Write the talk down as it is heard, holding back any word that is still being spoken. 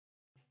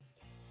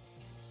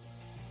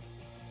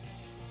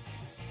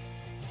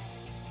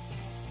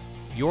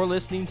You're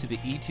listening to the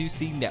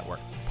E2C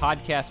Network,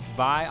 podcast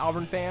by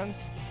Auburn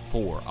fans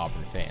for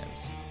Auburn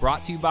fans.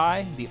 Brought to you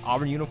by the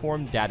Auburn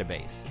Uniform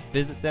Database.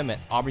 Visit them at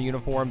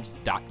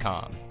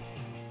auburnuniforms.com.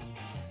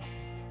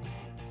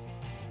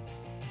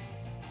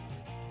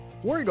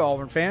 War Eagle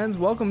Auburn fans,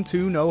 welcome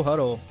to No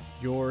Huddle,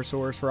 your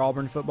source for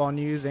Auburn football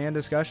news and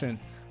discussion,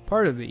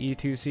 part of the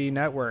E2C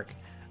Network.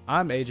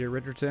 I'm AJ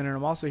Richardson, and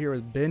I'm also here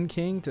with Ben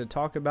King to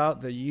talk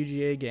about the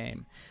UGA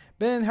game.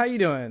 Ben, how you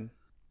doing?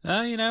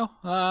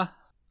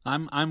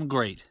 I'm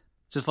great.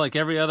 Just like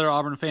every other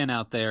Auburn fan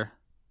out there,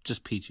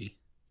 just peachy.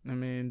 I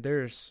mean,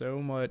 there's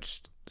so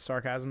much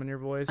sarcasm in your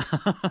voice.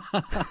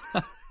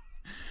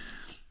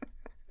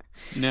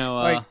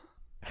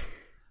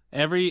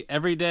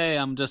 Every day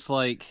I'm just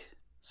like,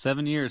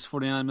 7 years,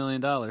 $49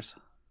 million.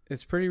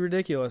 It's pretty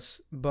ridiculous,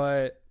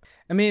 but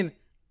I mean,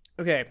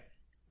 okay.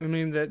 I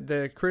mean,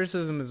 the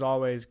criticism is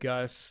always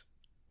Gus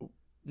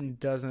he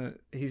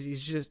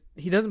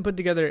doesn't put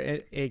together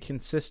a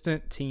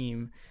consistent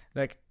team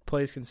that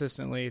plays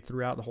consistently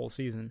throughout the whole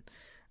season,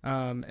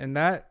 and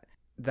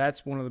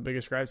that's one of the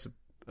biggest gripes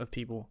of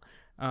people,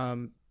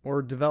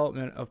 or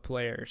development of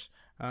players,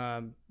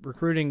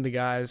 recruiting the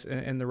guys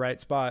in the right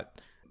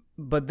spot.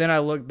 But then I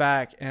look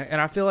back,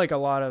 and I feel like a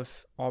lot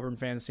of Auburn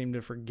fans seem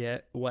to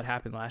forget what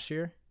happened last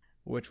year,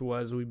 which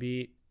was we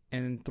beat,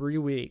 in 3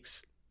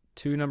 weeks,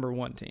 2 number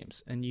 1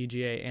 teams in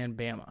UGA and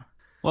Bama.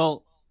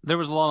 Well, there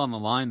was a lot on the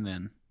line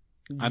then.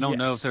 I don't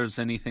know if Yes. there's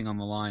anything on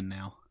the line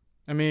now.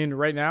 I mean,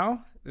 right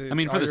now, for all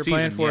the you're season,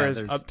 playing for yeah, is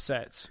there's-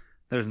 upsets.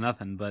 There's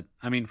nothing, but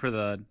I mean, for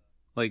the,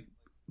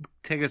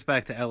 take us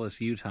back to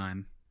LSU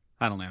time.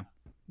 I don't know.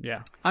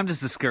 Yeah. I'm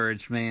just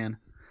discouraged, man.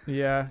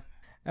 Yeah.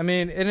 I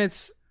mean, and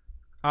it's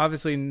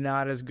obviously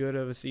not as good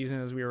of a season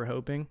as we were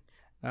hoping.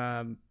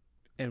 And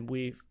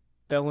we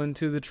fell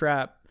into the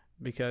trap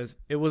because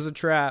it was a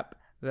trap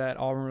that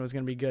Auburn was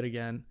going to be good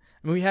again.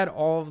 I mean, we had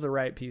all of the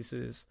right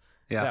pieces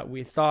that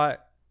we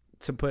thought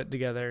to put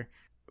together.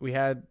 We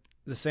had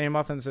the same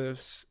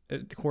offensive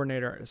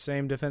coordinator,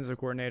 same defensive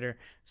coordinator,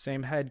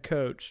 same head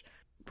coach.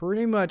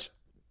 Pretty much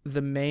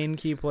the main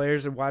key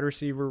players and wide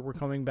receiver were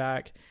coming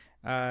back.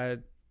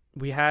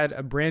 We had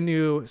a brand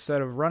new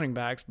set of running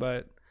backs,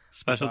 but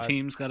Special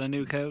teams got a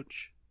new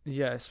coach.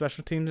 yeah,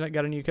 special teams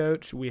got a new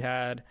coach. We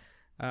had,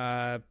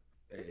 at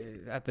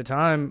the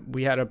time,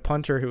 we had a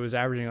punter who was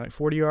averaging like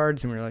 40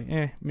 yards, and we were like,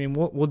 I mean,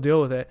 we'll deal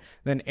with it.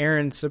 Then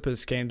Aaron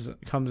Sippas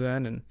comes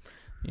in, and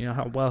you know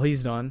how well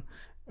he's done.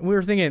 And we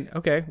were thinking,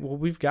 okay, well,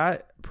 we've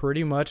got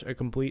pretty much a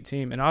complete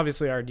team, and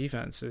obviously our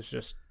defense is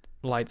just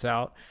lights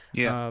out.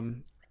 Yeah.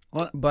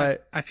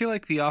 But I feel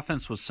like the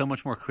offense was so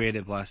much more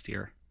creative last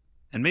year.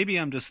 And maybe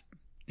I'm just,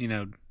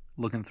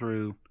 looking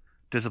through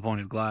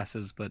disappointed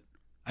glasses, but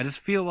I just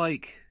feel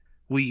like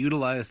we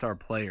utilized our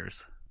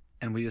players,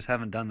 and we just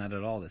haven't done that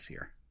at all this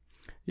year.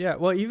 yeah,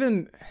 well,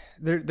 even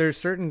there's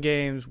certain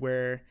games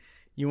where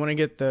you want to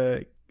get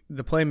the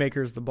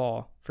playmakers the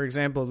ball. For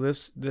example,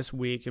 this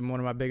week, and one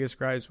of my biggest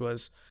gripes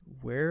was,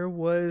 where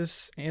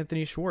was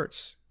Anthony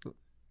Schwartz?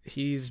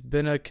 He's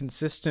been a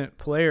consistent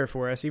player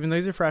for us. Even though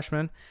he's a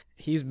freshman,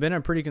 he's been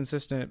a pretty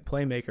consistent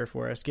playmaker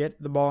for us.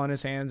 Get the ball in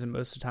his hands, and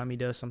most of the time he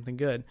does something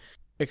good.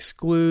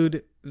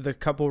 Exclude the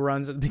couple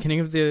runs at the beginning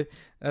of the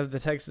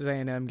Texas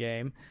A&M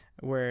game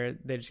where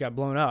they just got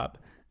blown up.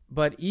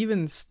 But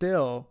even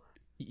still,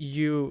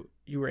 you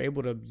were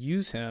able to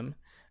use him,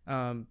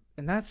 and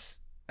that's.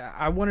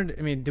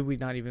 Did we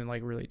not even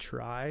really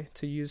try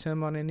to use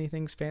him on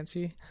anything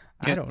fancy?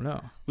 Yeah. I don't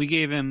know. We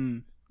gave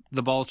him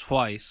the ball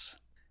twice,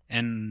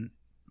 and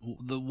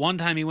the one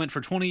time he went for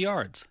 20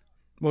 yards.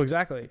 Well,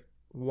 exactly.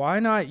 Why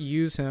not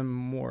use him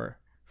more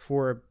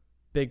for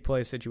big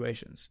play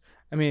situations?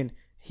 I mean,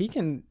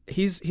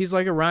 he's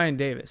like a Ryan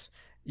Davis.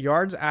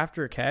 Yards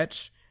after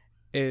catch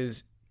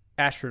is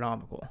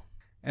astronomical.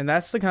 And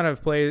that's the kind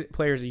of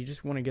players that you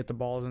just want to get the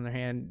balls in their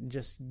hand and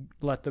just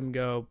let them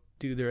go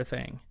do their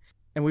thing.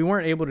 And we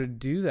weren't able to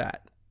do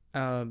that.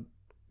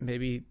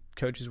 Maybe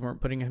coaches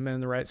weren't putting him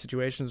in the right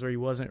situations, or he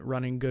wasn't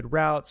running good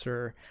routes,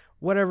 or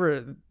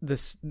whatever the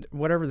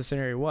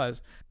scenario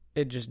was.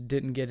 It just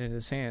didn't get in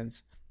his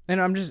hands.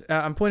 And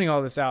I'm pointing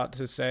all this out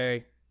to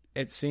say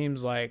it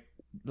seems like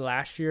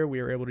last year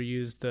we were able to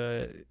use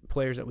the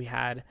players that we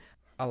had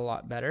a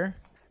lot better.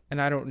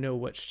 And I don't know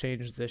what's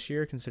changed this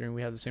year, considering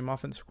we have the same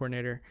offensive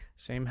coordinator,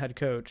 same head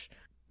coach,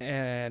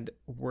 and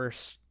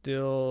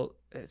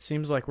it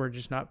seems like we're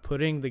just not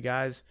putting the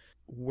guys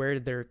where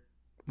they're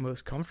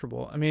most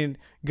comfortable. I mean,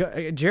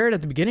 Jared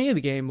at the beginning of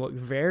the game looked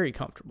very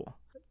comfortable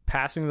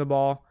passing the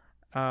ball.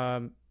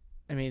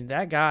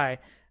 That guy,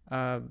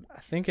 I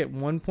think at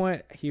one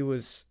point he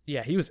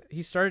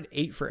started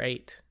 8 for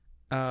 8.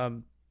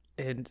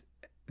 And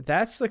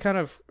that's the kind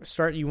of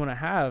start you want to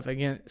have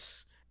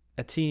against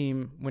a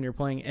team when you're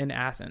playing in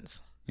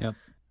Athens. Yep.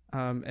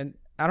 And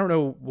I don't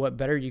know what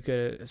better you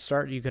could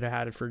have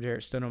had for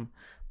Jarrett Stidham,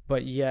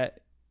 but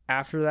yet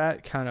after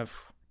that,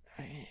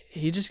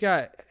 he just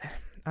got,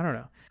 I don't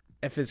know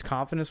if his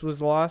confidence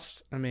was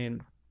lost. I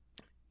mean,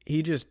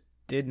 he just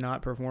did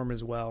not perform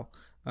as well.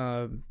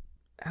 I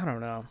don't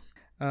know.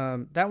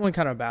 That one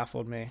kind of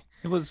baffled me.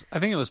 I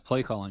think it was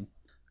play calling.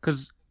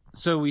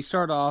 So we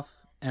start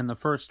off, and the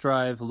first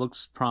drive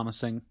looks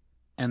promising,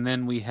 and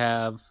then we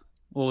have,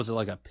 what was it,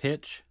 like a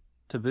pitch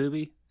to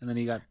Booby, and then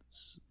he got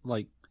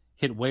like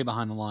hit way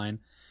behind the line,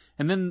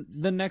 and then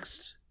the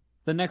next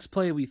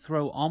play we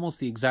throw almost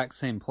the exact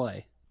same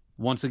play,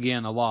 once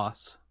again a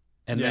loss,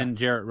 and then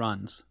Jarrett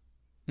runs,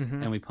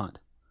 and we punt.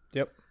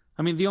 Yep.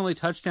 I mean, the only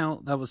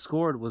touchdown that was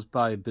scored was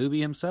by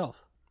Booby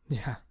himself.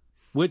 Yeah.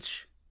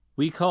 Which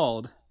we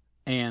called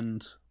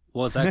and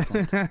was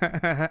excellent.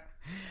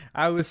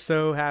 I was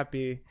so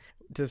happy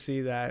to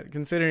see that.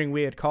 Considering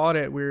we had called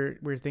it,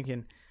 we're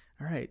thinking,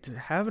 all right, to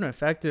have an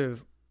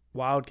effective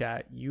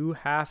Wildcat, you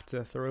have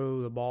to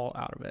throw the ball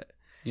out of it.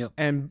 Yep.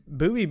 And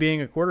Booby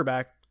being a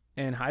quarterback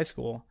in high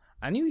school,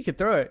 I knew he could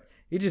throw it.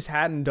 He just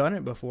hadn't done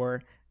it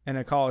before in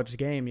a college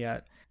game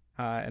yet.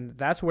 And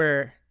that's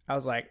where I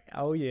was like,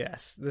 oh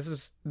yes, this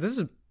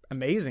is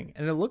amazing.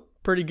 And it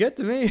looked pretty good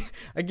to me.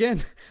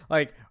 Again,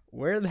 like,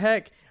 where the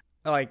heck,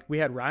 like, we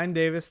had Ryan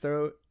Davis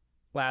throw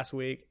last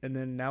week, and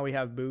then now we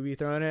have Booby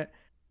throwing it.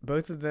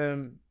 Both of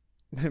them,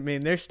 I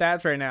mean, their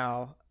stats right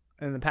now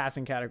in the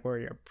passing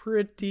category are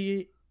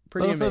pretty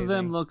Both amazing. of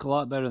them look a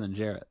lot better than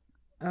Jarrett.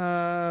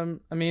 I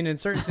mean, in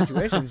certain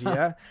situations,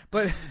 yeah.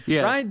 But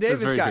Yeah, Ryan that's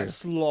Davis very got true.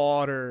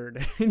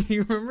 slaughtered.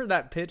 You remember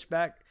that pitch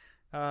back,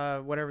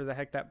 whatever the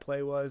heck that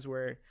play was,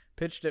 where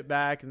pitched it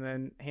back and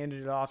then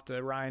handed it off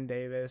to Ryan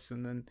Davis,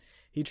 and then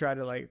he tried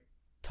to like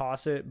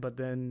toss it, but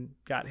then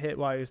got hit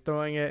while he was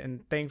throwing it,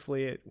 and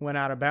thankfully it went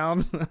out of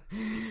bounds.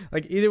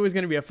 Like, either it was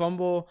going to be a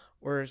fumble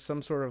or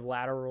some sort of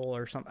lateral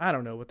or something. I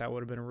don't know what that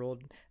would have been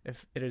ruled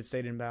if it had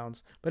stayed in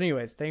bounds. But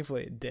anyways,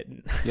 thankfully it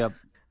didn't. Yep.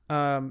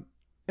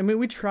 I mean,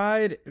 we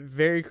tried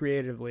very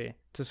creatively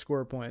to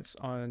score points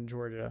on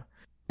Georgia,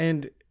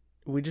 and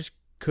we just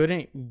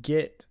couldn't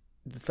get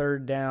the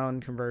third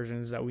down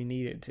conversions that we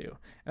needed to.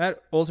 And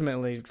that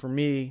ultimately, for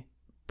me,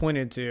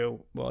 pointed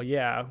to, well,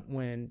 yeah,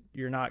 when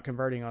you're not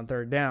converting on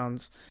third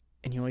downs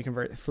and you only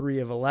convert 3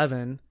 of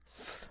 11,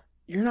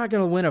 you're not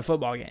going to win a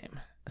football game,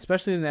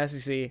 especially in the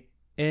SEC,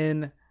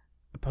 in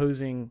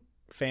opposing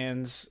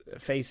fans'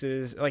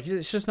 faces. Like,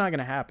 it's just not going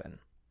to happen.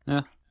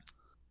 Yeah.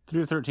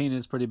 3 of 13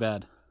 is pretty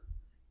bad.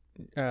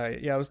 Yeah,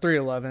 it was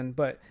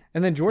 3-11,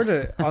 and then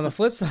Georgia on the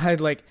flip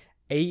side, like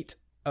 8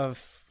 of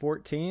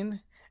 14,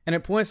 and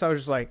at points I was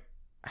just like,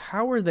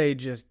 how are they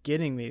just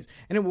getting these?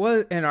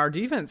 And our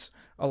defense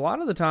a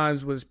lot of the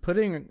times was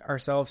putting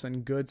ourselves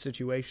in good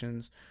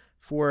situations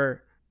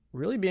for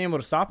really being able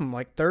to stop them,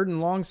 like 3rd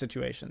and long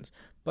situations,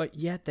 but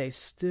yet they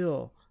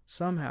still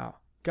somehow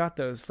got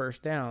those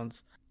first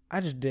downs.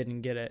 I just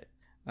didn't get it,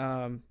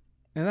 and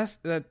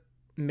that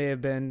may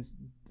have been,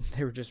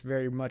 they were just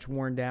very much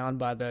worn down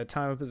by the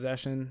time of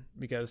possession,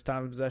 because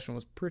time of possession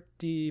was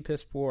pretty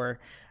piss poor,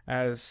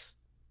 as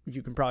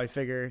you can probably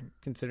figure,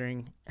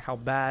 considering how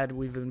bad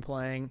we've been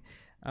playing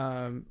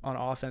on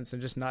offense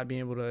and just not being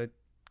able to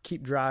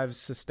keep drives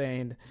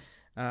sustained.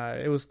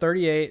 It was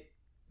 38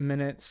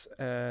 minutes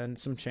and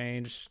some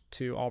change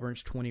to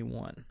Auburn's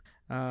 21.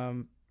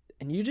 And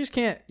you just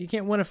can't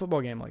win a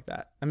football game like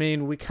that. I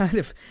mean, we kind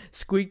of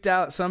squeaked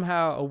out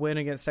somehow a win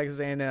against Texas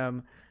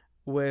A&M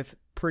with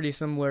pretty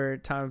similar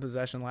time of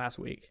possession last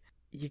week.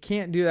 You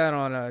can't do that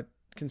on a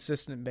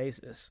consistent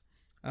basis.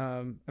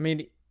 I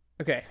mean,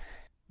 okay,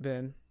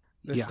 Ben,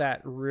 this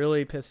stat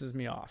really pisses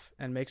me off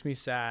and makes me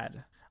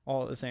sad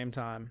all at the same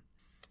time.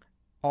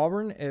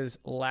 Auburn is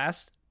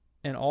last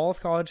in all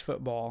of college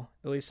football,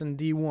 at least in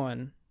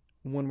D1,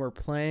 when we're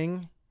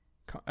playing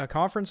a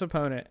conference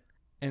opponent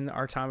in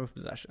our time of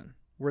possession.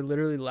 We're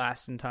literally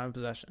last in time of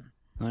possession.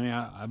 I mean,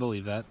 I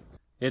believe that.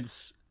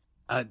 It's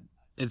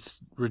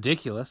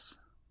ridiculous,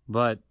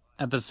 but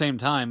at the same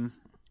time,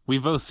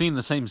 we've both seen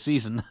the same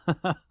season.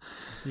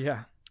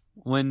 Yeah.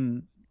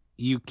 When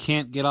you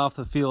can't get off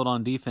the field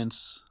on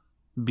defense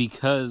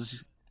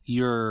because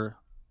you're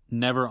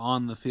never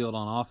on the field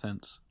on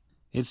offense,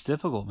 it's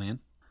difficult, man.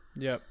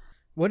 Yep.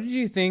 What did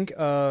you think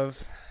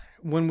of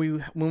when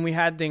we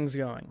had things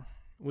going?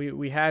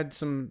 We had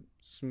some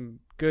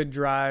good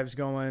drives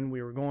going.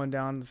 We were going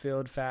down the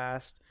field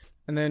fast,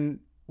 and then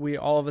we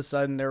all of a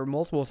sudden, there were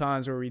multiple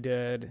times where we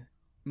did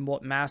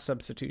mass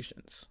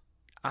substitutions.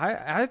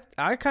 I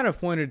kind of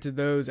pointed to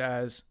those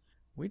as,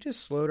 we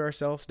just slowed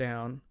ourselves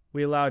down.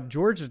 We allowed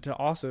Georgia to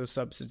also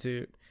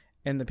substitute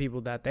in the people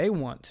that they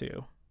want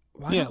to.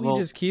 Why don't we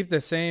just keep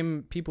the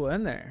same people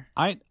in there?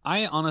 I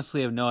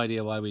honestly have no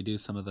idea why we do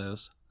some of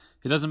those.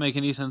 It doesn't make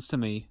any sense to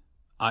me.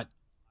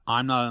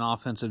 I'm not an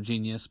offensive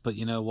genius, but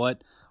you know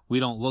what? We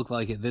don't look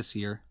like it this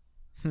year.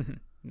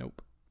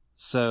 Nope.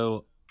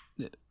 So,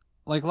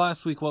 like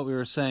last week, what we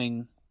were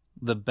saying,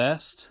 the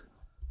best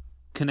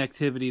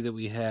connectivity that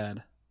we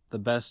had, the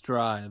best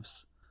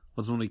drives,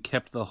 was when we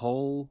kept the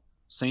whole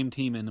same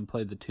team in and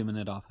played the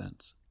 2-minute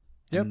offense.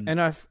 Yep,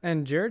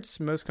 and Jarrett's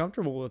most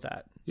comfortable with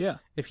that. Yeah,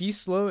 if you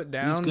slow it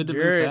down, he's good to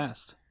move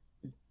fast.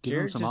 Give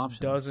Jarrett him some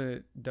just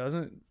options.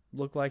 doesn't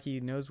look like he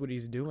knows what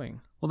he's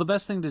doing. Well, the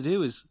best thing to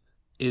do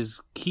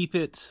is keep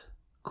it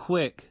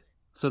quick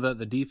so that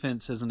the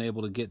defense isn't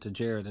able to get to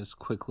Jarrett as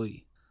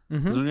quickly.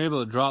 Because when you're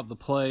able to drop the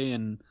play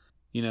and,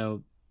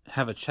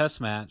 have a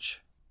chess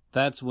match,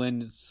 that's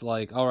when it's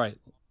like, all right,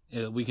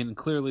 we can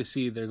clearly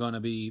see they're going to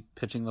be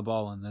pitching the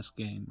ball in this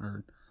game,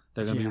 or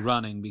they're going to be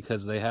running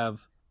because they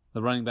have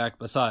the running back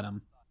beside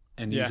them.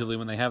 And usually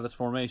when they have this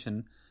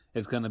formation,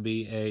 it's going to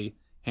be a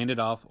hand it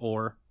off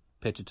or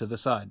pitch it to the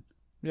side.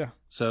 Yeah.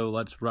 So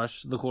let's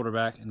rush the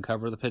quarterback and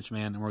cover the pitch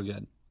man, and we're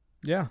good.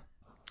 Yeah.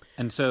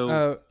 And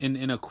so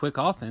in a quick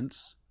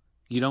offense,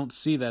 you don't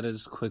see that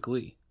as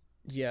quickly.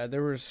 Yeah,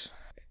 there was...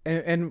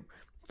 And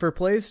for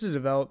plays to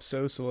develop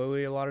so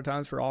slowly a lot of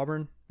times for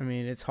Auburn, I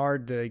mean, it's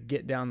hard to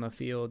get down the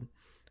field.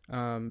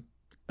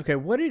 Okay,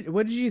 what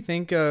did you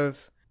think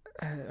of...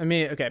 I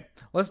mean, okay,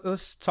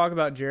 let's talk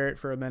about Jarrett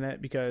for a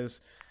minute,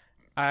 because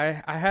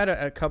I had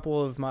a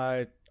couple of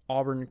my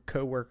Auburn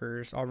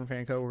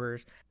fan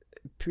coworkers,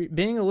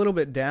 being a little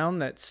bit down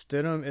that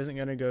Stidham isn't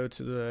going to go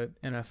to the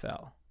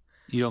NFL.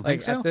 You don't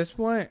think so? At this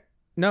point,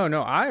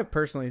 no, I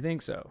personally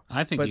think so.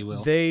 I think he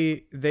will.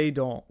 They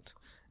don't,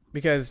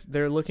 because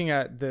they're looking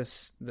at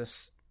this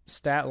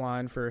stat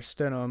line for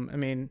Stidham. I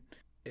mean,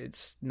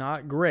 it's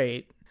not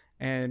great,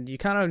 and you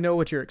kind of know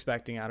what you're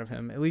expecting out of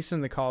him, at least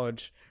in the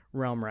college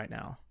realm right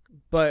now.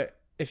 But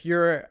if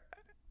you're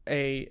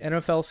a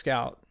NFL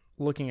scout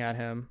looking at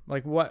him,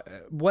 like what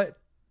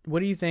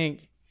do you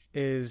think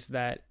is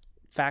that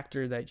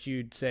factor that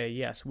you'd say,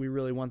 yes, we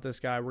really want this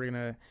guy, we're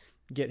gonna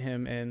get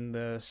him in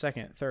the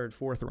second, third,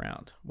 fourth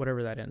round,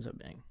 whatever that ends up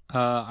being?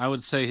 I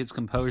would say his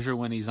composure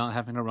when he's not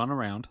having to run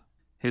around,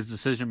 his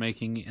decision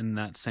making in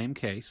that same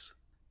case,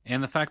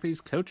 and the fact that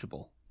he's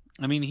coachable.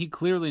 I mean, he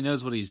clearly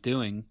knows what he's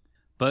doing,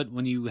 but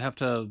when you have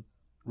to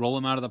roll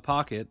him out of the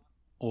pocket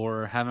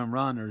or have him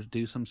run or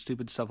do some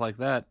stupid stuff like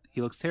that,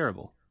 he looks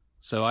terrible.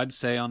 So I'd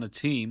say on a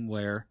team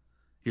where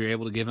you're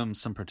able to give him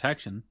some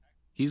protection,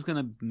 he's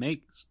going to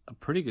make a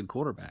pretty good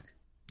quarterback.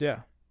 Yeah.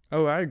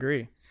 Oh, I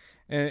agree.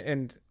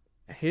 And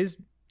his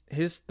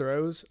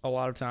throws, a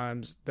lot of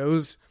times,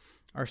 those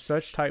are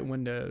such tight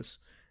windows.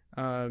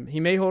 He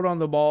may hold on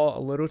the ball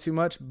a little too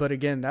much, but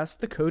again, that's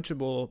the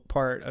coachable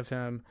part of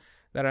him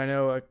that I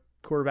know a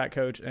quarterback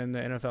coach in the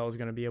NFL is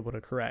going to be able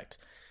to correct.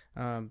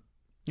 And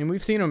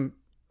we've seen him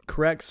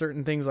correct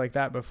certain things like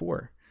that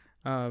before.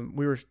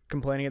 We were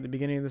complaining at the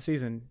beginning of the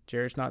season,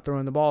 Jarrett's not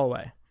throwing the ball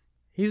away.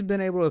 He's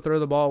been able to throw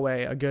the ball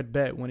away a good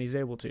bit when he's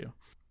able to.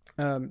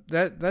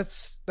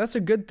 That's a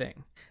good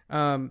thing.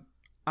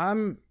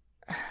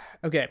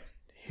 Okay.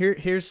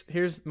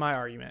 Here's my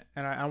argument,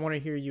 and I want to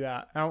hear you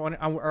out. I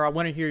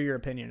want to hear your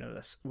opinion of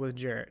this with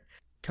Jarrett.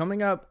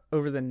 Coming up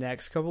over the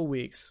next couple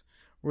weeks,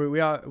 we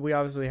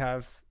obviously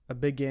have a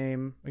big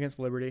game against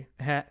Liberty.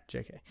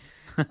 JK.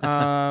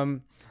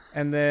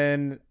 And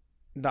then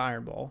the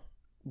Iron Bowl.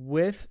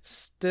 With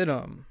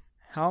Stidham,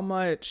 how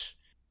much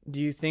do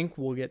you think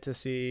we'll get to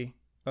see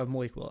of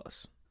Malik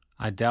Willis?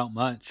 I doubt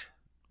much.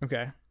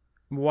 Okay.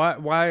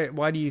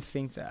 Why do you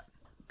think that?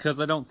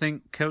 Because I don't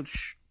think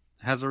Coach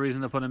has a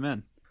reason to put him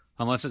in,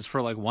 unless it's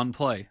for like one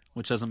play,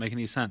 which doesn't make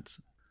any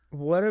sense.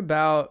 What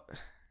about...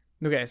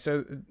 Okay,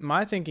 so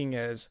my thinking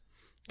is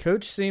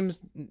Coach seems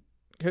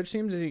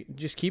to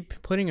just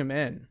keep putting him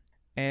in,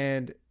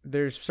 and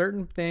there's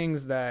certain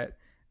things that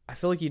I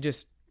feel like he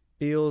just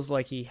feels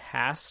like he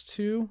has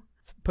to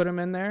put him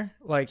in there,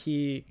 like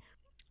he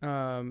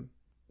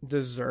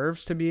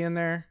deserves to be in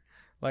there,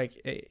 like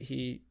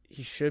he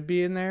should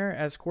be in there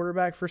as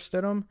quarterback for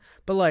Stidham.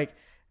 But like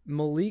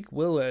Malik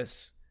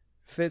Willis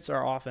fits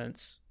our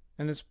offense,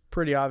 and it's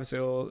pretty obvious,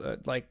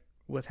 like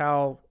with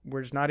how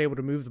we're just not able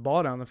to move the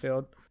ball down the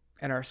field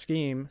and our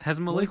scheme. Has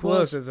Malik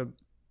Willis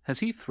has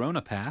he thrown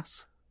a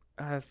pass?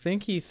 I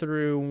think he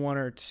threw one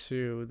or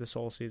two this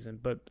whole season,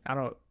 but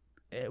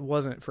it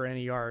wasn't for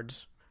any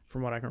yards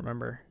from what I can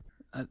remember.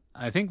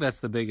 I think that's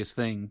the biggest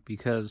thing,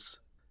 because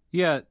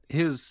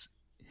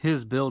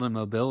his build and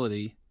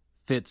mobility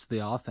fits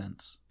the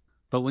offense.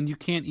 But when you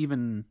can't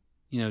even,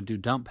 do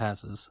dump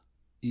passes,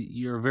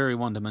 you're very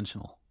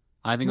one-dimensional.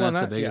 I think that's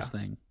the biggest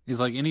thing. Is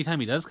like anytime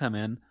he does come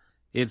in,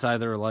 it's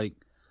either like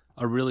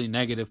a really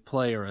negative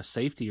play or a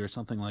safety or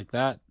something like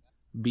that,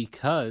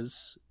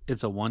 because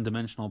it's a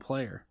one-dimensional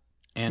player.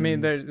 And I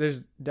mean,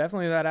 there's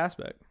definitely that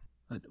aspect.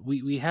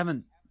 We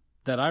haven't,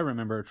 that I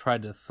remember,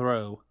 tried to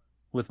throw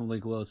with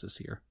Malik Willis this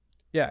year.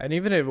 Yeah, and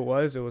even if it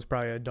was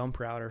probably a dump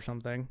route or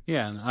something.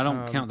 Yeah, and I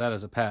don't count that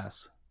as a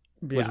pass,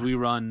 which we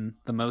run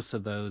the most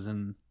of those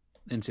in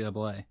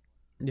NCAA.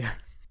 Yeah.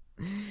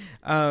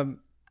 I'm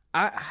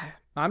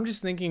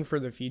just thinking for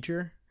the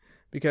future,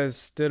 because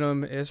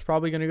Stidham is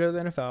probably going to go to the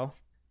NFL.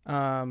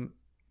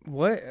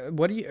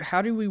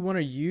 How do we want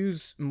to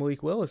use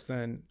Malik Willis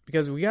then?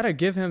 Because we got to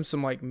give him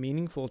some like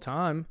meaningful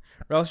time,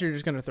 or else you're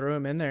just going to throw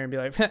him in there and be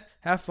like,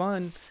 have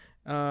fun.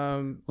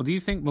 Well, do you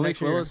think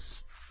Malik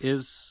Willis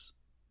is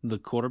the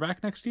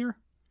quarterback next year?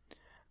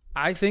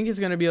 I think it's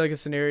going to be like a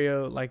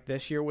scenario like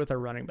this year with our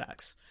running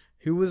backs.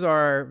 Who was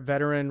our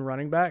veteran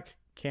running back?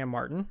 Cam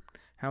Martin.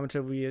 How much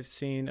have we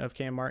seen of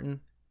Cam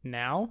Martin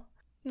now?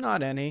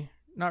 Not any.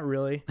 Not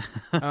really.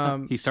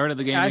 He started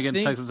the game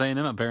against Texas A&M,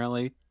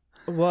 apparently.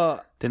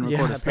 Well, didn't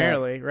record a stat.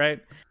 Apparently,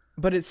 right?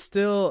 but it's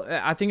still,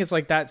 I think it's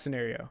like that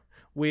scenario.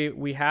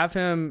 We have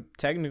him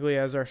technically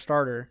as our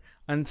starter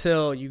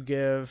until you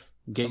give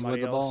Gatewood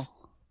somebody the else. ball.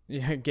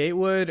 Yeah,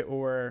 Gatewood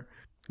or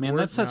Man,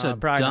 that's such a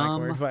probably not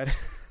dumb. Gord, but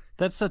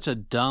That's such a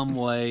dumb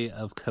way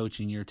of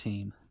coaching your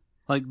team.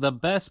 Like the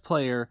best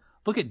player,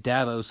 look at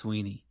Dabo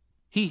Sweeney.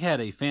 He had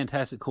a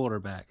fantastic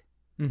quarterback.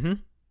 mm-hmm.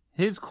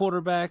 His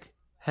quarterback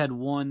had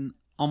won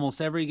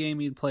almost every game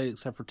he'd played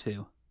except for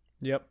 2.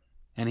 Yep.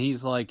 And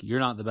he's like, you're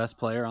not the best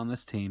player on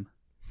this team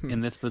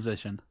in this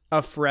position.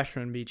 A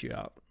freshman beat you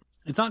out.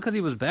 It's not because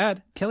he was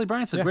bad. Kelly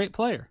Bryant's a great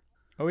player.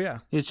 Oh yeah.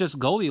 It's just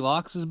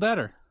Goldilocks is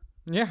better.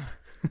 Yeah.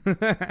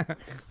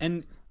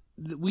 And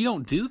we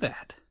don't do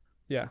that.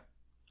 Yeah.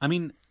 I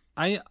mean,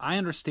 I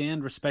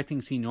understand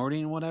respecting seniority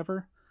and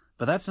whatever,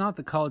 but that's not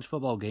the college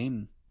football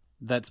game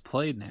that's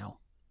played now,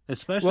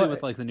 especially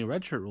with like the new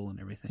redshirt rule and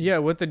everything. Yeah,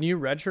 with the new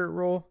redshirt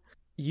rule,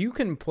 you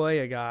can play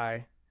a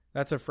guy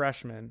that's a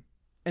freshman,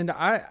 and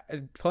I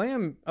play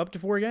him up to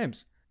 4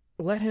 games.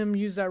 Let him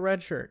use that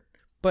redshirt,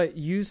 but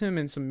use him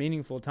in some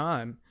meaningful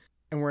time.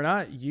 And we're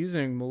not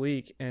using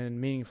Malik in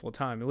meaningful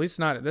time, at least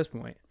not at this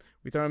point.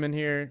 We throw him in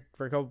here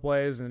for a couple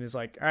plays, and he's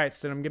like, all right,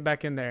 Stidham, get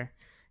back in there.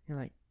 You're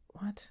like,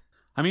 what?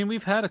 I mean,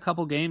 we've had a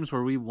couple games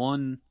where we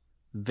won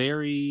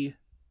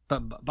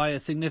by a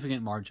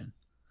significant margin.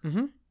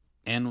 Mm-hmm.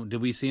 And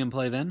did we see him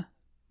play then?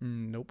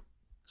 Nope.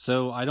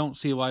 So I don't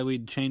see why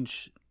we'd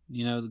change,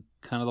 kind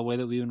of the way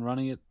that we've been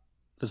running it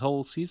this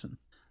whole season,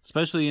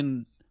 especially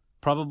in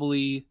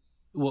probably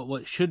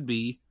what should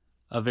be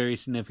a very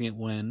significant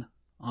win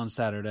on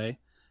Saturday,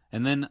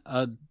 and then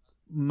a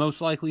most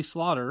likely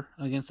slaughter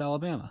against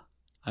Alabama.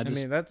 I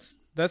mean, that's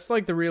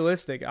like the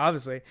realistic,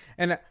 obviously.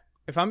 And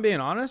if I'm being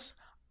honest,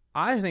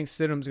 I think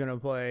Stidham's going to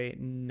play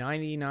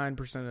 99%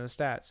 of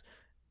the stats,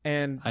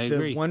 and I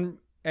agree. The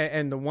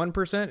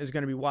 1% is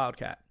going to be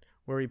Wildcat,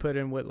 where we put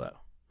in Whitlow.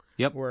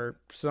 Yep. Where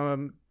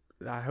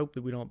I hope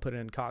that we don't put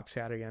in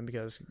Coxcat again,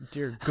 because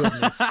dear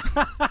goodness,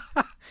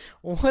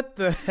 what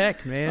the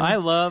heck, man! I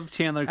love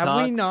Chandler Cox.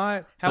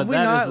 Have we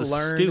not learned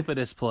learned?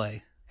 Stupidest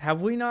play.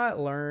 Have we not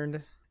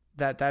learned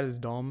that is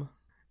dumb?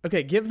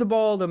 Okay, give the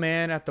ball to the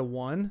man at the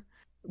 1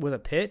 with a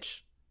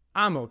pitch.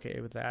 I'm okay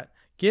with that.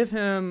 Give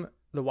him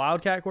the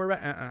Wildcat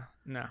quarterback.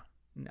 No.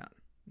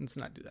 Let's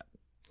not do that.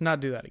 Let's not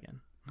do that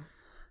again.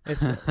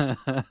 It's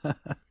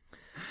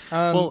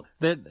well,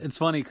 it's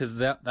funny because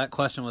that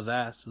question was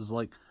asked. It was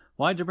like,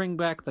 why'd you bring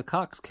back the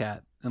Cox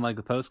cat in like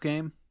the post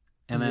game?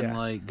 And then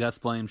like Gus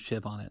blames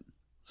Chip on it.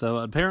 So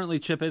apparently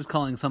Chip is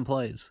calling some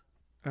plays.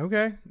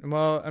 Okay.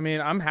 Well, I mean,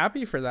 I'm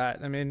happy for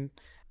that. I mean,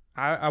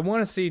 I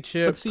want to see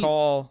Chip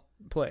call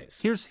plays.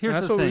 Here's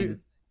the thing.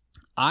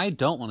 I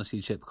don't want to see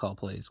Chip call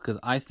plays because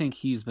I think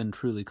he's been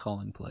truly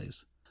calling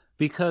plays.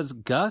 Because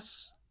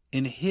Gus,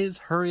 in his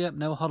hurry up,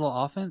 no huddle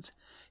offense,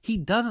 he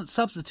doesn't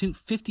substitute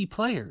 50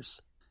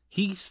 players.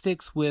 He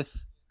sticks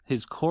with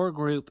his core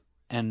group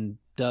and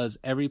does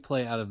every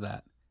play out of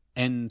that.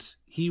 And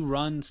he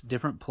runs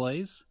different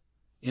plays.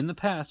 In the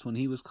past, when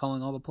he was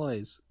calling all the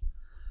plays,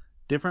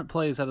 different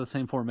plays out of the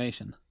same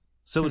formation.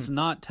 So it's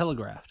not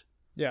telegraphed.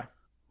 Yeah.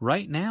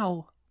 Right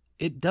now,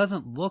 it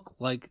doesn't look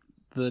like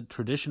the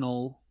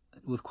traditional,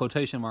 with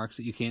quotation marks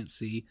that you can't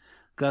see,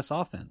 Gus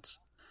offense.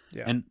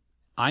 Yeah. And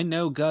I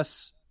know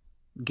Gus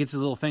gets his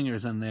little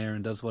fingers in there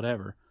and does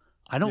whatever.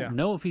 I don't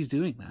know if he's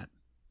doing that.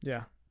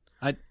 Yeah.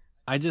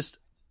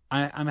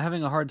 I'm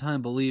having a hard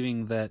time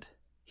believing that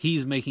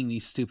he's making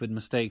these stupid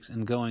mistakes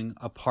and going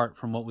apart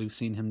from what we've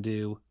seen him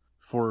do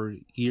for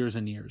years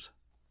and years.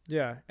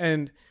 Yeah.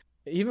 And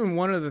even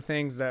one of the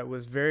things that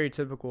was very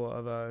typical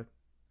of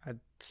I'd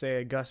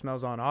say a Gus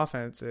Malzahn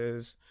offense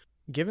is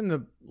giving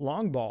the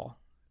long ball.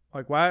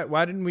 Like,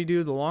 why didn't we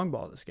do the long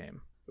ball this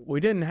game? We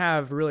didn't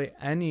have really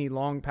any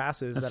long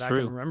passes that I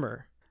can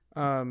remember.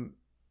 At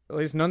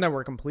least none that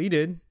were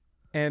completed.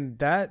 And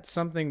that's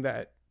something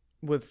that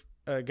with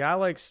a guy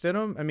like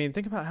Stidham, I mean,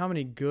 think about how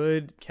many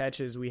good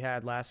catches we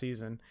had last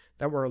season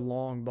that were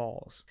long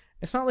balls.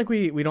 It's not like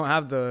we don't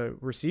have the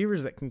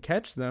receivers that can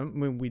catch them. I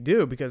mean, we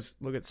do, because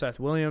look at Seth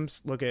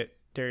Williams, look at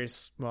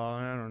Darius. Well,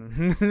 I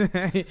don't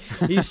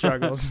know. He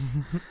struggles.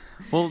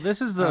 Well,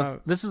 this is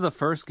the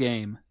first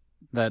game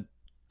that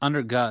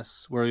under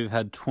Gus where we've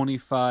had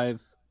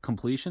 25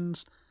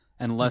 completions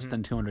and less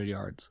than 200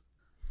 yards.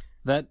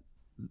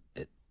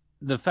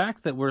 The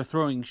fact that we're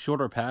throwing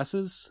shorter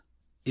passes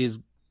is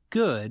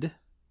good,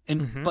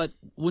 but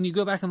when you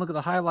go back and look at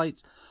the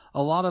highlights,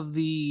 a lot of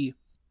the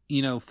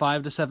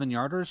 5 to 7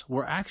 yarders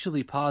were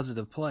actually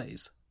positive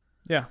plays.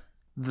 Yeah.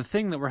 The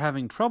thing that we're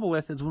having trouble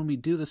with is when we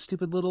do the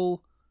stupid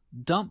little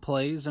dump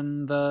plays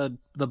and the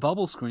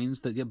bubble screens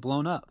that get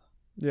blown up.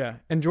 Yeah,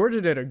 and Georgia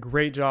did a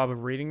great job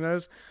of reading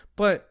those,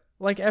 but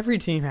like every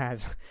team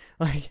has,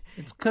 like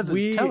it's because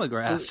it's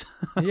telegraphed.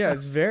 Yeah,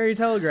 it's very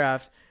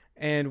telegraphed,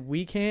 and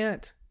we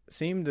can't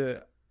seem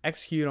to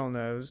execute on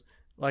those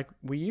like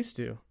we used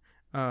to.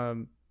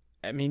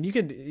 I mean, you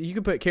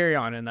could put Carry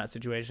On in that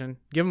situation,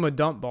 give him a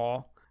dump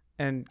ball,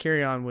 and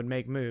Carry On would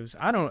make moves.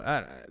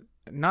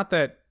 Not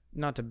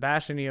to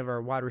bash any of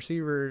our wide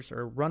receivers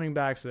or running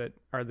backs that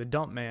are the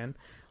dump man,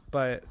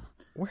 but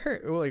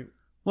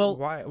Well,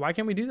 why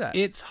can't we do that?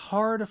 it's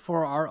hard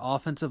for our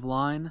offensive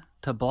line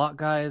to block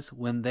guys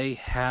when they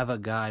have a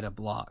guy to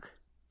block.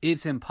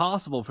 It's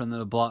impossible for them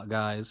to block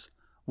guys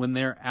when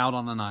they're out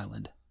on an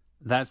island.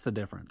 That's the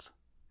difference.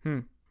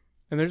 And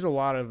there's a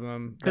lot of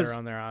them that are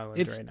on their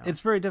islands right now. It's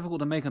very difficult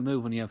to make a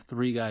move when you have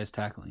 3 guys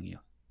tackling you.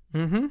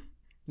 Mm-hmm.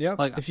 Yep.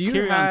 Like, if you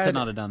Kirion could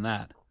not have done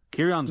that.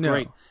 Kirion's No.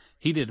 great.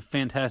 He did a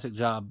fantastic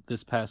job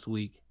this past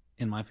week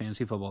in my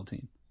fantasy football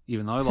team,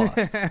 even though I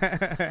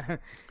lost.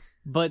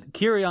 But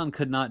Kirion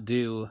could not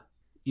do,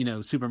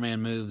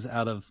 Superman moves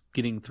out of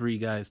getting 3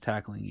 guys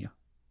tackling you.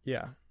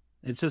 Yeah.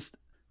 It's just,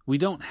 we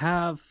don't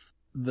have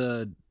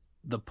the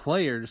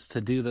players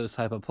to do those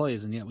type of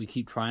plays, and yet we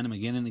keep trying them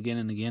again and again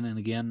and again and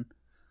again.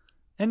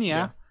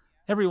 And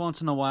every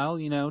once in a while,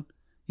 you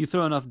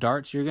throw enough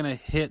darts, you're going to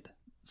hit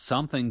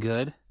something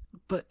good.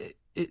 But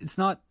it's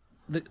not,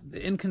 the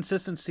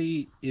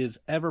inconsistency is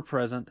ever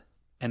present,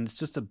 and it's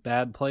just a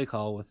bad play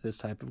call with this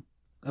type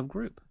of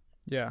group.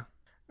 Yeah.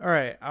 All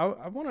right.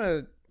 I want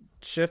to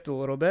shift a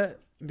little bit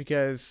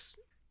because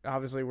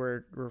obviously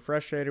we're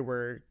frustrated.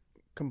 We're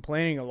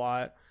complaining a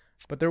lot,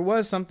 but there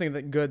was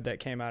something good that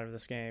came out of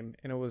this game,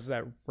 and it was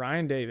that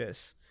Ryan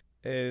Davis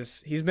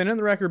he's been in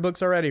the record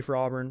books already for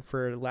Auburn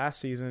for last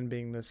season,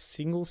 being the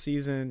single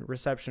season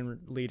reception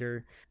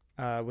leader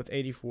with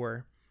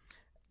 84,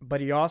 but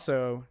he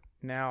also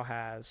now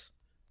has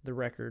the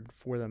record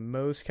for the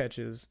most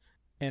catches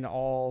in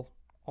all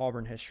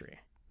Auburn history.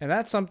 And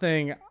that's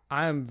something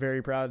I'm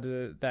very proud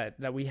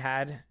that we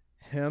had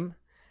him.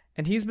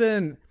 And he's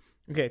been,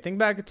 think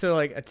back to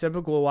like a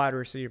typical wide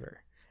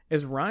receiver.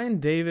 Is Ryan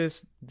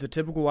Davis the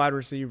typical wide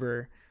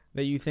receiver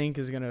that you think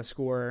is going to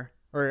score,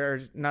 or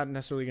is not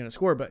necessarily going to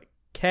score, but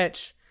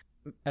catch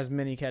as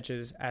many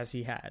catches as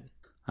he had?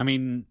 I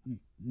mean,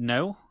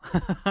 no.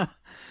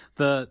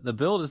 The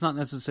build is not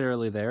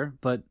necessarily there,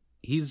 but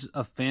he's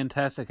a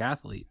fantastic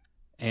athlete,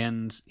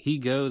 and he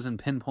goes and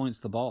pinpoints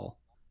the ball.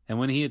 And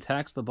when he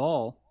attacks the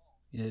ball,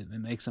 it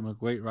makes him a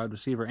great wide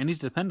receiver, and he's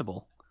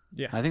dependable.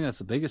 Yeah. I think that's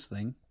the biggest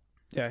thing.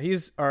 Yeah,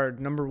 he's our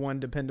number one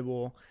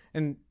dependable,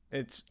 and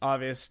it's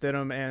obvious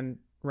Stidham and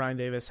Ryan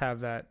Davis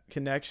have that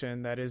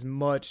connection that is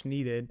much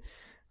needed,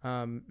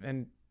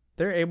 and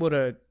they're able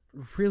to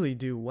really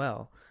do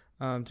well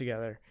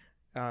together.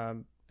 I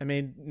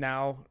mean,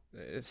 now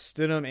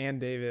Stidham and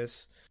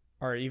Davis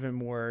are even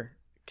more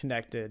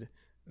connected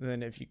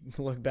than if you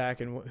look back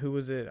and who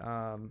was it?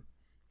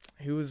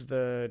 Who was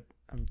the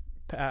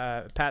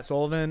Pat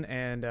Sullivan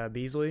and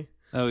Beasley?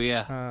 Oh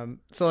yeah.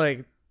 So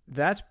like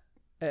that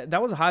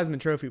was a Heisman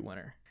Trophy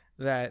winner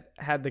that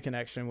had the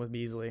connection with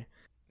Beasley.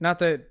 Not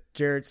that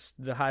Jarrett's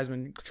the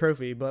Heisman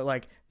Trophy, but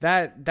like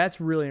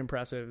that's really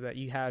impressive that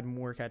you had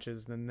more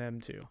catches than them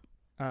two.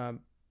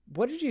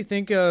 What did you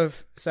think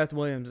of Seth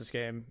Williams this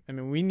game? I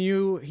mean, we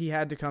knew he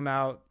had to come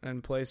out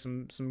and play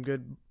some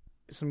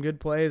good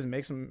plays and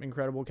make some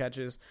incredible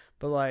catches,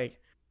 but like,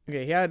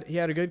 okay, he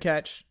had a good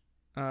catch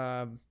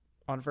on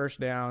first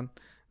down.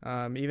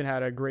 Even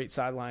had a great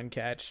sideline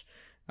catch.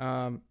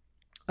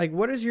 Like,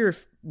 what is your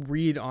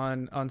read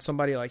on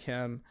somebody like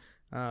him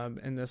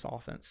in this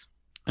offense?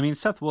 I mean,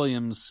 Seth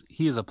Williams,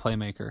 he is a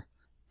playmaker,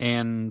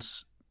 and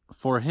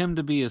for him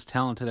to be as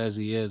talented as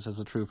he is as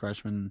a true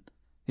freshman,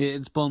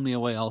 it's blown me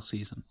away all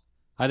season.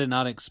 I did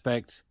not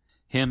expect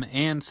him,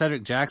 and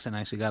Cedric Jackson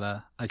actually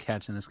got a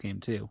catch in this game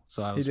too,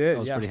 so I was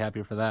pretty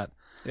happy for that.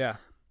 Yeah.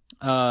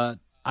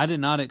 I did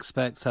not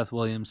expect Seth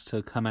Williams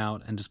to come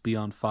out and just be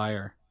on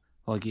fire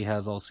like he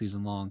has all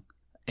season long.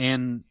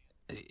 And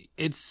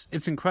it's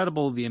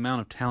incredible the amount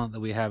of talent that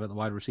we have at the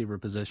wide receiver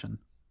position.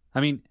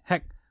 I mean,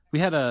 heck, we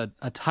had a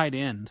tight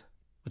end,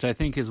 which I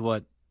think is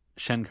what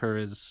Schenker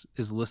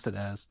is listed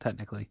as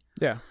technically.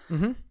 Yeah.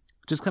 Mm-hmm.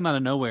 Just come out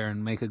of nowhere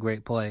and make a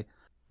great play.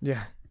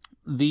 Yeah.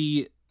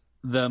 The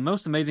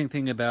most amazing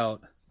thing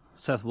about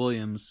Seth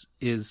Williams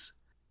is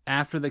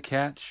after the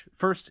catch,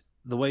 first,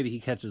 the way that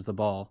he catches the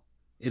ball,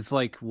 it's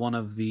like one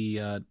of the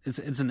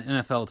it's an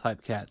NFL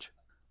type catch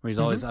where he's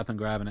always up and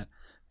grabbing it,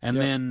 and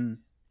then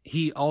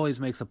he always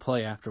makes a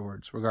play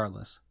afterwards,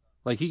 regardless.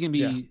 Like he can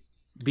be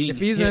being if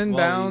he's hit in while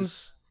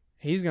bounds,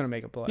 he's gonna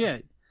make a play. Yeah,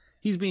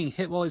 he's being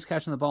hit while he's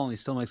catching the ball, and he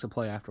still makes a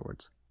play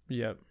afterwards.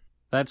 Yep.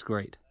 That's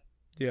great.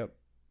 Yep.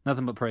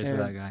 Nothing but praise for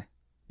that guy.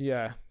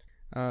 Yeah.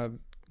 And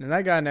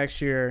that guy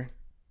next year,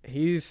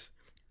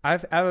 I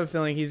have a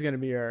feeling he's going to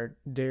be our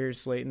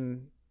Darius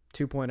Slayton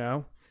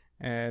 2.0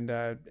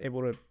 and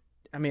able to.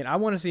 I mean, I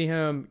want to see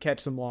him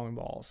catch some long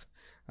balls,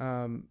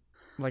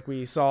 like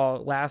we saw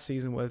last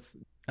season with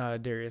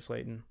Darius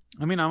Slayton.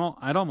 I mean,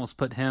 I'd almost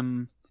put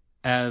him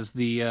as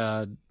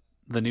the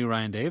new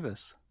Ryan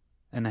Davis,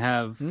 and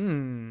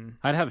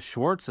I'd have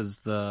Schwartz as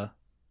the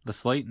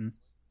Slayton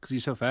because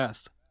he's so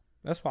fast.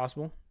 That's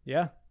possible.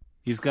 Yeah.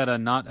 He's got to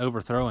not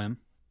overthrow him.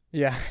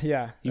 Yeah.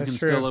 You can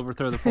true. still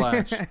overthrow the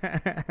Flash.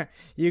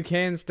 You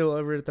can still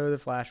overthrow the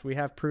Flash. We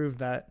have proved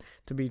that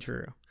to be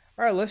true.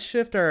 All right, let's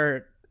shift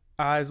our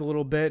eyes a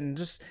little bit and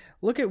just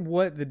look at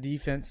what the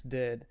defense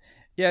did.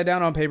 yeah,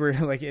 down on paper,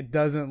 like it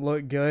doesn't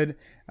look good.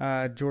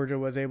 Georgia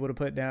was able to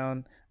put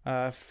down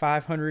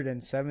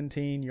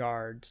 517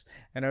 yards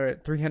and are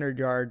at 300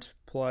 yards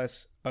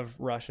plus of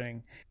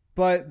rushing.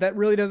 But that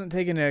really doesn't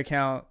take into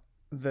account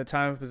the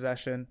time of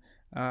possession,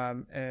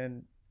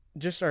 and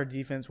just our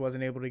defense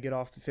wasn't able to get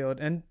off the field.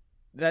 And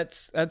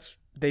that's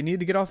they need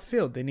to get off the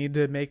field. They need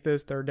to make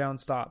those third down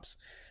stops.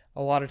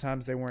 A lot of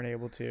times they weren't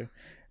able to.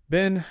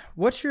 Ben,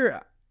 what's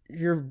your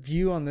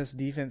view on this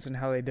defense and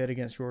how they did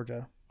against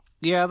Georgia?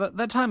 Yeah,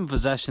 that time of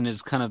possession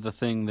is kind of the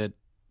thing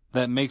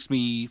that makes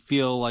me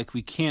feel like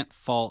we can't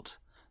fault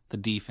the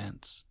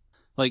defense.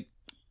 Like,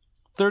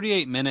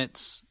 38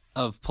 minutes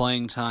of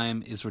playing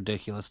time is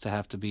ridiculous to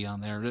have to be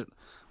on there.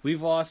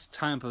 We've lost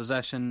time of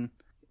possession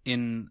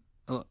in,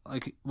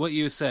 like what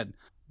you said,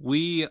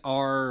 we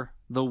are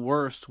the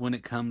worst when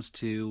it comes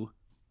to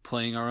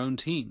playing our own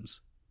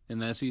teams in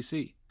the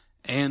SEC.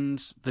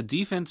 And the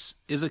defense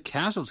is a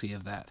casualty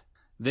of that.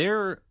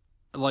 Their,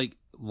 like,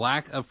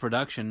 lack of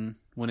production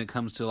when it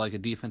comes to, like, a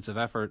defensive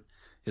effort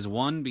is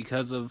one,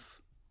 because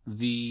of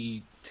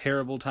the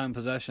terrible time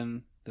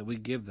possession that we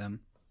give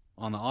them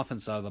on the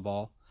offense side of the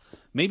ball.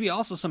 Maybe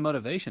also some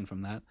motivation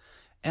from that.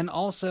 And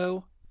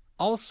also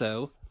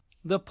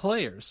the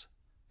players.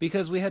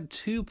 Because we had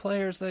 2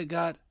 players that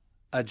got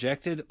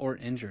ejected or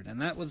injured.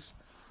 And that was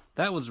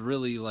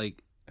really,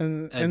 like,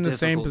 in the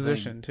same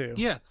position, thing.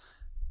 too. Yeah.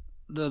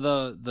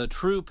 The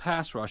true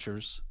pass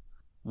rushers.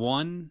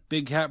 One,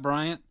 Big Cat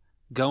Bryant,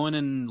 going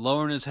and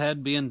lowering his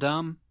head, being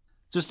dumb.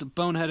 Just a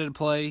boneheaded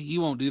play. He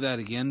won't do that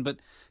again, but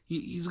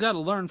he's got to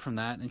learn from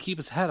that and keep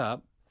his head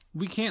up.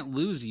 We can't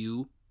lose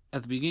you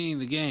at the beginning of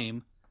the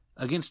game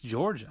against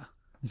Georgia.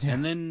 Yeah.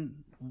 And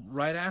then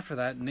right after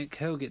that, Nick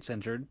Coe gets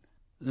injured.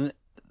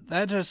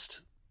 That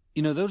just,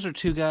 those are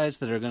 2 guys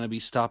that are going to be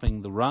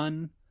stopping the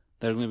run.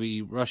 They're going to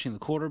be rushing the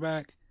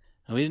quarterback.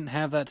 And we didn't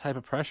have that type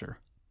of pressure.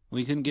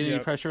 We couldn't get any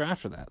pressure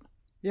after that.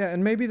 Yeah,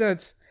 and maybe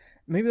that's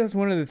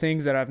one of the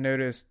things that I've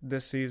noticed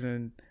this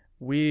season.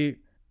 We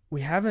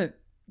haven't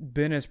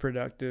been as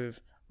productive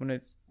when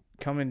it's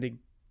coming to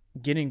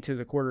getting to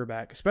the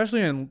quarterback,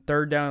 especially in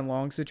third down and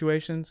long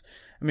situations.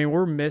 I mean,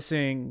 we're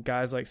missing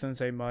guys like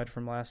Sensei Mud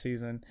from last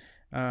season,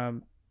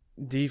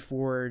 D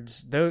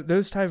Fords,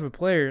 those type of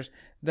players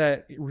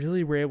that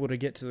really were able to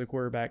get to the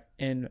quarterback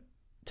in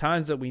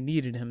times that we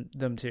needed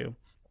them to.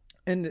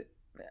 And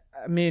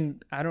I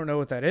mean, I don't know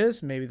what that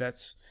is. Maybe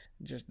that's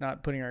just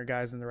not putting our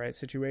guys in the right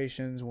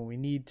situations when we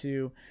need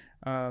to.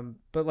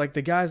 But like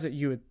the guys that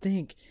you would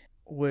think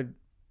would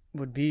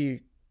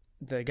be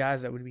the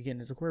guys that would be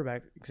getting as a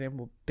quarterback,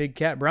 example, Big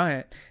Cat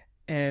Bryant,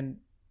 and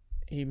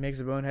he makes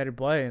a boneheaded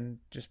play and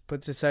just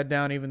puts his head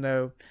down, even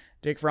though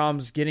Jake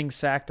Fromm's getting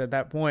sacked at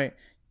that point.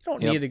 You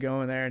don't need to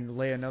go in there and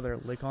lay another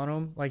lick on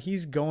him. Like,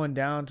 he's going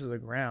down to the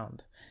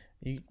ground.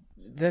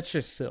 That's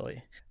just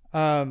silly.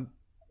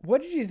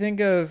 What did you think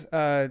of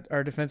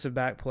our defensive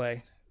back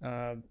play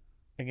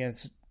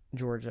against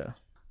Georgia?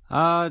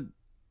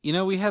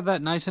 We had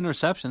that nice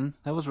interception.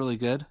 That was really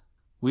good.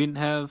 We didn't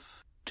have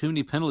too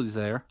many penalties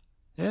there.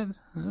 It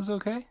was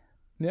okay.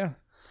 Yeah.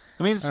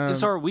 I mean,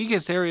 it's our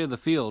weakest area of the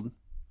field,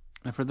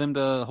 and for them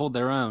to hold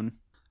their own.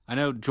 I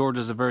know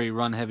Georgia's a very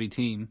run-heavy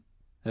team.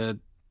 It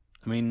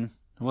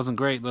wasn't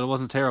great, but it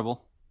wasn't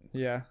terrible.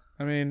 Yeah.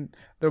 I mean,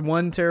 the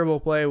one terrible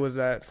play was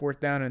that 4th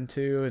down and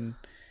 2, and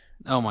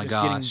oh my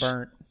gosh, getting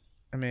burnt.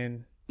 I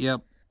mean,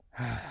 yep.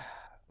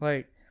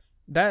 Like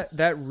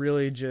that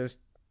really just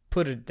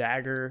put a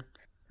dagger,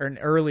 or an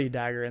early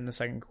dagger, in the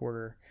second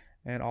quarter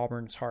in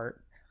Auburn's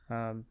heart.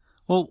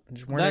 Well,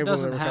 that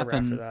doesn't happen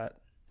after that.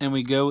 And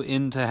we go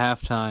into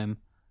halftime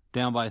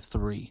down by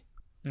 3.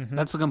 Mm-hmm.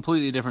 That's a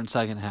completely different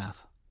second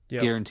half.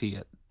 Yep. Guarantee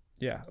it.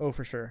 Yeah,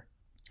 for sure.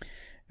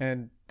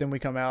 And then we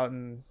come out,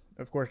 and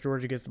of course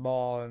Georgia gets the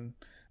ball, and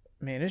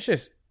man, it's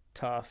just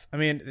tough. I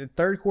mean, the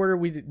third quarter,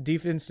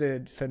 defense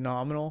did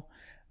phenomenal.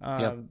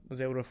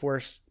 Was able to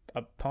force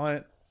a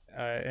punt,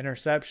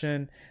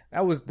 interception.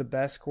 That was the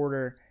best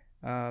quarter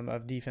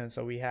of defense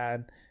that we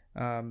had.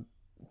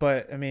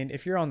 But I mean,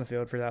 if you're on the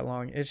field for that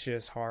long, it's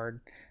just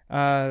hard.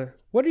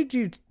 What did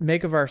you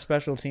make of our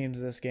special teams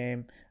this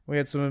game? We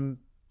had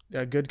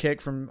a good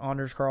kick from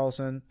Anders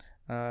Carlson,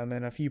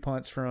 and a few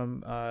punts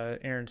from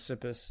Aaron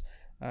Sippis.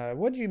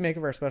 What did you make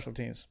of our special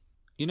teams?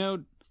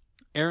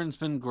 Aaron's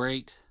been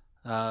great.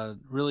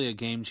 Really a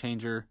game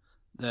changer.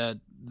 That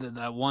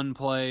one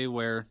play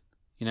where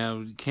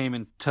came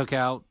and took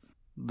out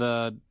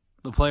the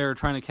player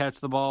trying to catch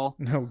the ball.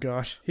 Oh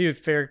gosh, he was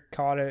fair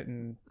caught it,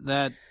 and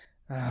that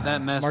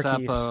messed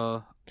Marquise,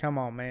 up. Come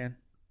on, man.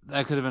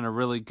 That could have been a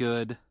really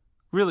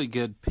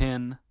good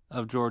pin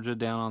of Georgia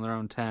down on their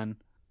own 10.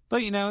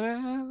 But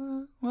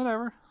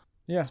whatever.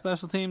 Yeah,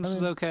 special teams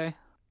is okay.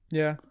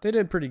 Yeah, they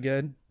did pretty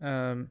good.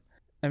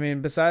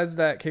 Besides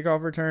that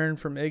kickoff return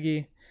from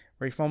Iggy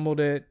where he fumbled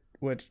it,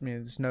 which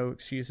there's no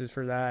excuses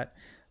for that.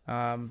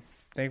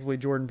 Thankfully,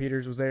 Jordan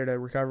Peters was there to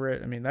recover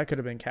it. I mean, that could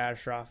have been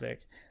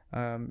catastrophic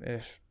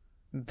if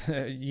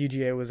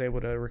UGA was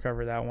able to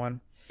recover that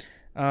one.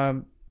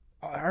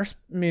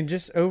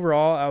 Just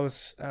overall, I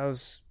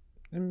was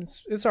And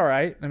it's all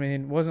right. I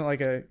mean, it wasn't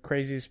like a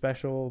crazy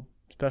special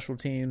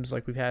teams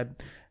like we've had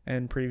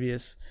in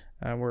previous.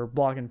 We're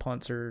blocking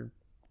punts or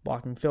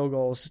blocking field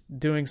goals,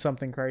 doing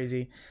something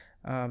crazy.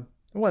 It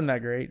wasn't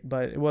that great,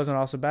 but it wasn't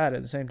also bad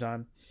at the same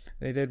time.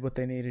 They did what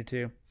they needed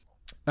to.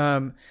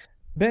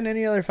 Ben,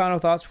 any other final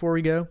thoughts before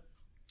we go?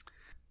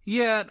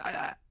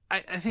 Yeah,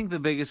 I think the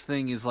biggest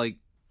thing is, like,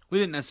 we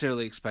didn't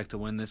necessarily expect to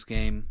win this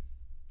game.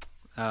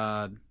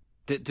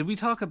 Did we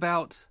talk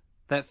about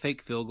that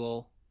fake field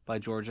goal by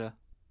Georgia?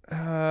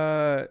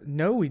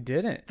 No, we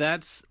didn't.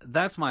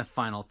 That's my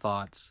final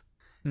thoughts.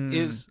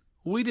 Is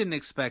we didn't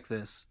expect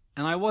this,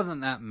 and I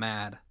wasn't that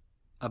mad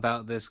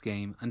about this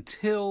game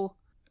until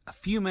a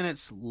few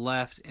minutes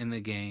left in the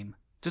game.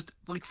 Just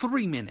like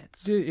 3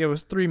 minutes. It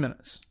was 3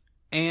 minutes.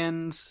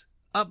 And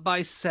up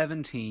by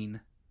 17,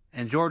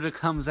 and Georgia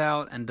comes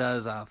out and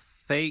does a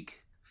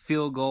fake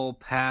field goal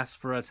pass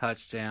for a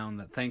touchdown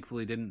that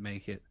thankfully didn't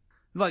make it.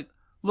 Like,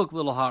 look,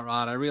 little hot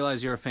rod, I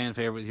realize you're a fan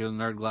favorite with your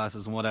nerd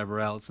glasses and whatever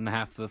else, and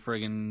half the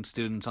friggin'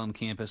 students on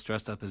campus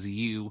dressed up as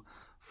you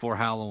for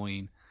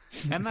Halloween.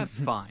 And that's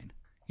fine.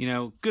 You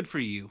know, good for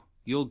you.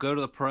 You'll go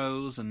to the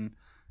pros, and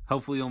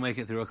hopefully you'll make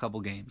it through a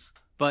couple games.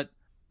 But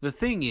the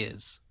thing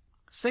is,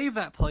 save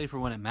that play for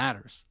when it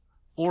matters.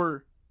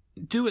 Or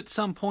do at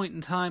some point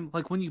in time,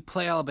 like when you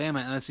play Alabama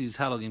in the SEC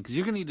title game, because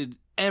you're going to need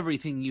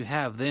everything you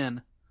have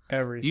then.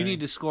 Everything. You need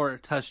to score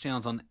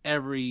touchdowns on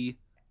every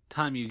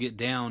time you get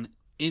down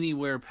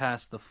anywhere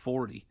past the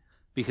 40,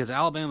 because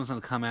Alabama's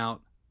going to come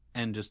out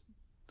and just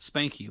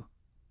spank you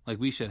like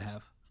we should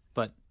have,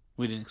 but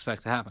we didn't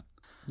expect to happen.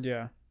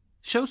 Yeah.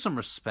 Show some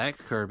respect,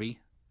 Kirby.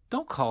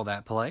 Don't call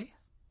that play.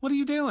 What are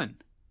you doing?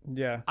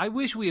 Yeah. I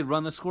wish we had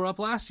run the score up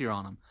last year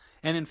on them.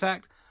 And in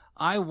fact,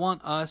 I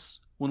want us,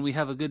 when we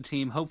have a good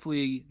team,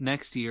 hopefully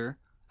next year,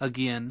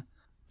 again,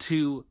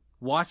 to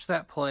watch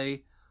that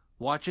play,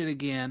 watch it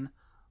again,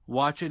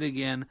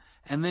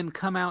 and then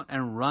come out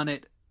and run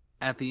it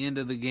at the end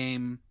of the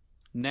game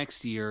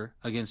next year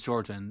against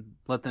Georgia and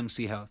let them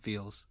see how it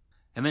feels.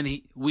 And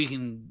then we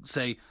can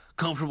say,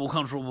 comfortable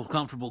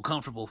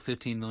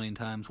 15 million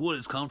times. What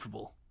is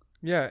comfortable?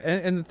 Yeah,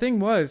 and the thing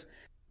was,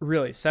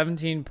 really,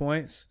 17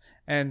 points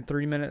and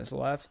 3 minutes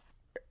left.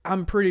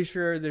 I'm pretty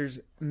sure there's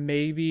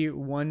maybe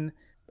 1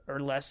 or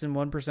less than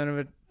 1% of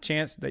a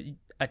chance that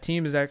a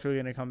team is actually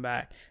going to come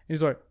back. And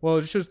he's like, well,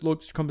 it just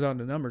comes down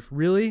to numbers.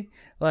 Really?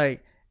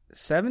 Like,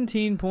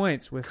 17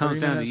 points with 3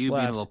 minutes left. Comes down to you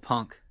being a little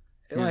punk.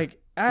 Like,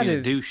 that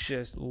is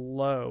just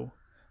low.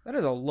 That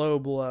is a low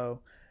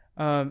blow.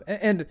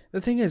 And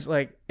the thing is,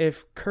 like,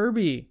 if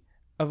Kirby,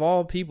 of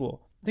all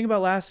people, think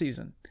about last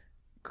season,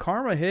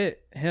 karma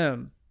hit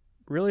him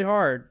really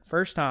hard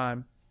first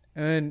time,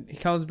 and then he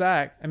comes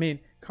back. I mean,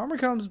 karma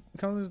comes.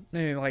 I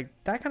mean, like,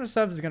 that kind of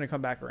stuff is going to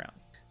come back around.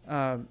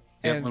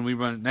 When we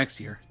run it next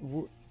year.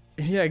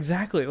 Yeah,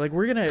 exactly. Like,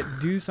 we're gonna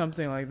do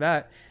something like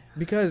that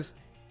because,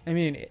 I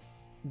mean,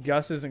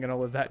 Gus isn't gonna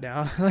live that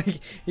down. Like,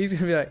 he's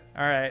gonna be like,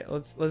 all right,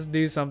 let's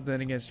do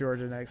something against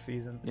Georgia next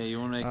season. Yeah, you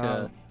want to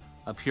make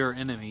a pure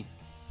enemy.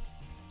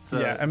 So,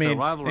 yeah, I mean,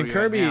 rivalry and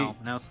Kirby right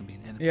now it's gonna be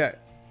an enemy. Yeah,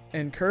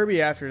 and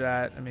Kirby after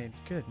that, I mean,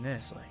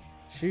 goodness, like,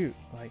 shoot,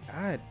 like,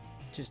 I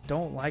just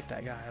don't like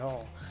that guy at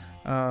all.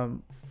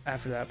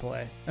 After that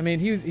play, I mean,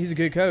 he's a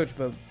good coach,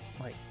 but,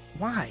 like,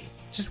 why?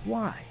 Just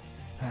why?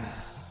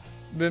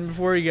 Ben,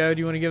 before you go, do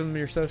you want to give them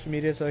your social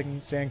media so I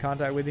can stay in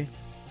contact with you?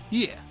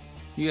 Yeah.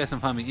 You guys can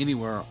find me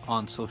anywhere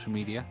on social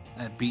media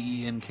at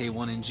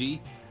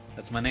BENK1NG.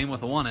 That's my name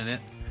with a 1 in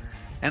it.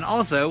 And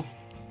also,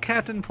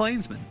 Captain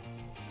Plainsman,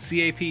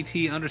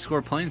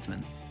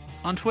 CAPT_Plainsman,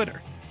 on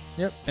Twitter.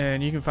 Yep,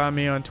 and you can find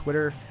me on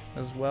Twitter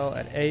as well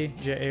at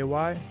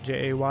AJAY_.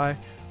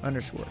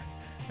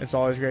 It's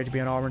always great to be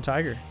an Auburn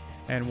Tiger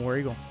and War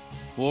Eagle.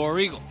 War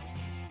Eagle.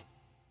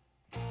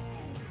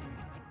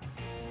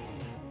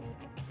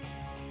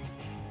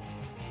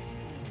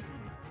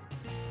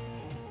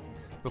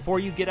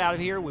 Before you get out of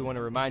here, we want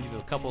to remind you of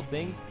a couple of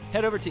things.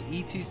 Head over to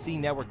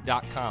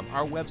e2cnetwork.com,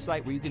 our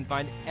website where you can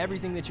find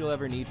everything that you'll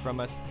ever need from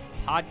us,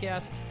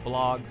 podcasts,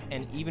 blogs,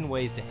 and even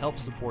ways to help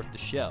support the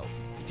show.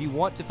 If you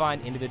want to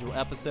find individual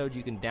episodes,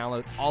 you can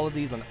download all of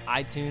these on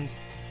iTunes,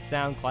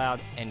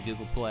 SoundCloud, and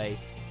Google Play.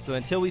 So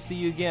until we see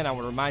you again, I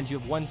want to remind you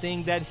of one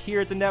thing, that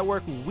here at the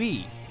network,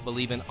 we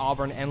believe in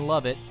Auburn and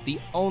love it. The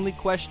only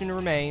question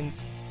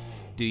remains,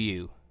 do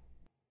you?